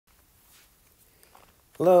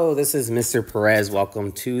Hello, this is Mr. Perez.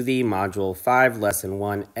 Welcome to the Module 5, Lesson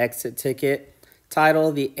 1 exit ticket,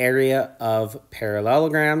 titled The Area of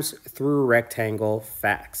Parallelograms Through Rectangle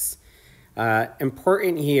Facts.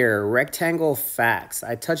 Important here, rectangle facts.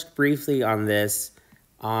 I touched briefly on this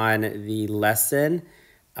on the lesson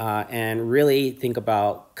and really think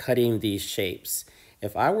about cutting these shapes.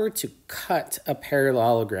 If I were to cut a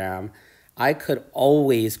parallelogram, I could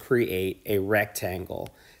always create a rectangle.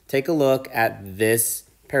 Take a look at this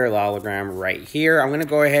parallelogram right here. I'm going to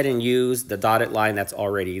go ahead and use the dotted line that's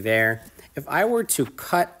already there. If I were to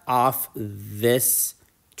cut off this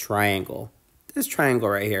triangle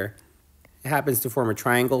right here, it happens to form a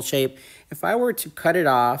triangle shape. If I were to cut it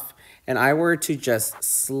off and I were to just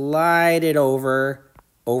slide it over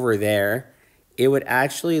there, it would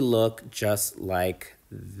actually look just like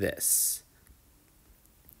this,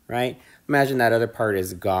 right? Imagine that other part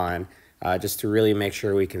is gone. Just to really make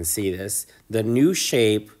sure we can see this. The new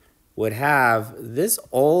shape would have this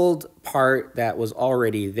old part that was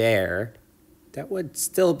already there, that would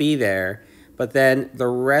still be there, but then the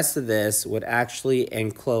rest of this would actually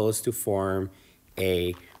enclose to form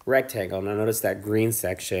a rectangle. Now notice that green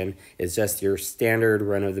section is just your standard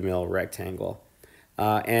run-of-the-mill rectangle.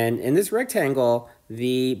 And in this rectangle,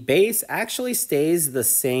 the base actually stays the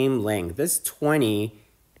same length. This 20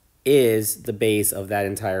 is the base of that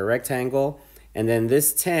entire rectangle, and then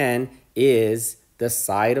this 10 is the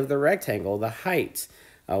side of the rectangle, the height.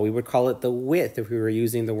 We would call it the width if we were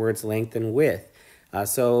using the words length and width.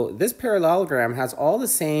 So this parallelogram has all the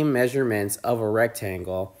same measurements of a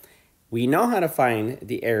rectangle. We know how to find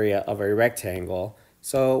the area of a rectangle,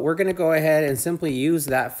 so we're going to go ahead and simply use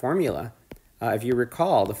that formula. If you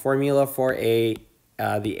recall, the formula for the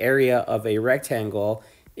area of a rectangle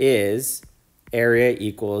is area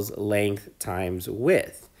equals length times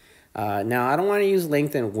width. Now, I don't want to use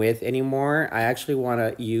length and width anymore. I actually want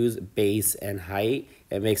to use base and height.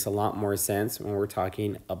 It makes a lot more sense when we're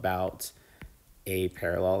talking about a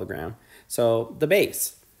parallelogram. So the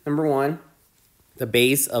base, number one, the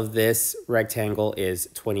base of this rectangle is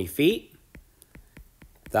 20 feet.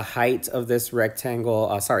 The height of this rectangle,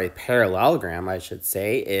 parallelogram, I should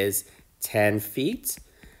say, is 10 feet.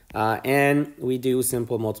 And we do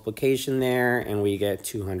simple multiplication there, and we get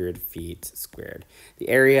 200 feet squared. The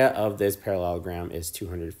area of this parallelogram is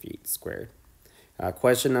 200 feet squared.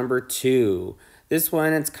 Question number 2. This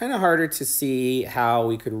one, it's kind of harder to see how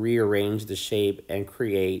we could rearrange the shape and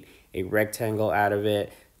create a rectangle out of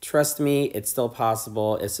it. Trust me, it's still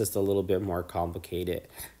possible. It's just a little bit more complicated.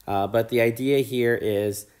 But the idea here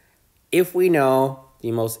is, if we know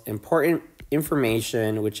the most important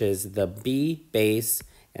information, which is the B base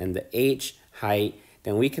and the H height,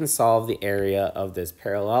 then we can solve the area of this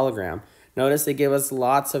parallelogram. Notice they give us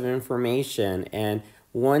lots of information, and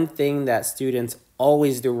one thing that students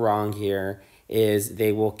always do wrong here is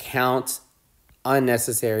they will count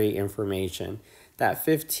unnecessary information. That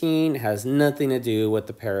 15 has nothing to do with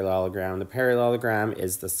the parallelogram. The parallelogram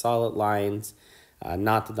is the solid lines,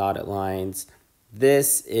 not the dotted lines.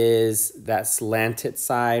 This is that slanted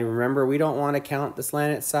side. Remember, we don't want to count the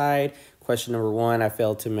slanted side. Question number 1, I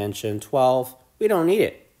failed to mention 12. We don't need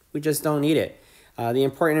it. We just don't need it. The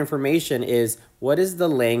important information is, what is the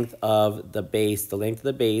length of the base? The length of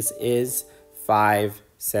the base is 5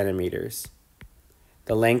 centimeters.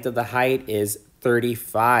 The length of the height is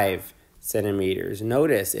 35 centimeters.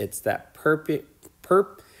 Notice it's that perfect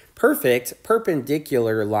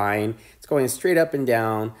perpendicular line. It's going straight up and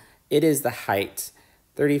down. It is the height,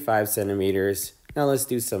 35 centimeters. Now let's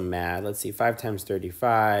do some math. Let's see, 5 times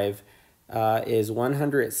 35 is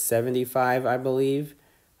 175, I believe.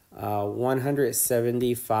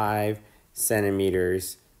 175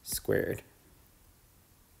 centimeters squared.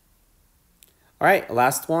 All right,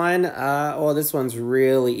 last one. Well, this one's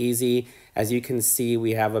really easy. As you can see,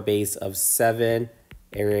 we have a base of 7.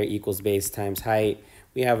 Area equals base times height.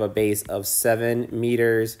 We have a base of 7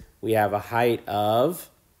 meters. We have a height of,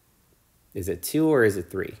 is it 2 or is it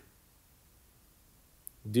 3?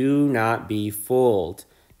 Do not be fooled.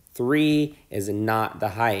 3 is not the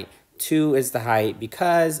height. 2 is the height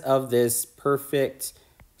because of this perfect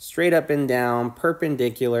straight up and down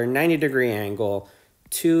perpendicular 90-degree angle,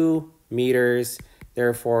 2 meters.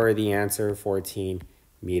 Therefore, the answer 14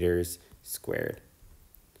 meters squared.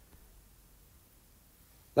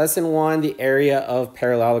 Lesson 1, the area of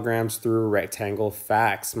parallelograms through rectangle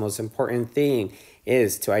facts. Most important thing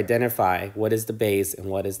is to identify what is the base and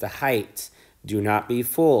what is the height. Do not be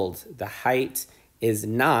fooled. The height is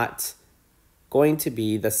not going to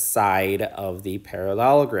be the side of the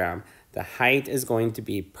parallelogram. The height is going to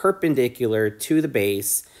be perpendicular to the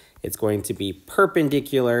base. It's going to be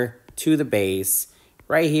perpendicular to the base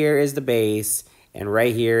right here is the base, and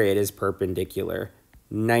right here it is perpendicular,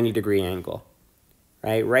 90-degree angle.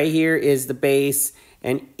 Right here is the base,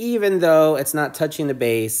 and even though it's not touching the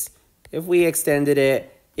base, if we extended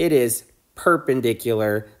it, it is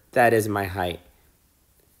perpendicular. That is my height.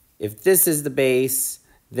 If this is the base,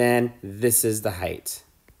 then this is the height.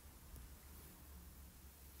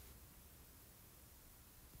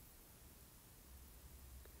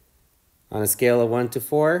 On a scale of 1 to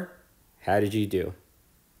 4, how did you do?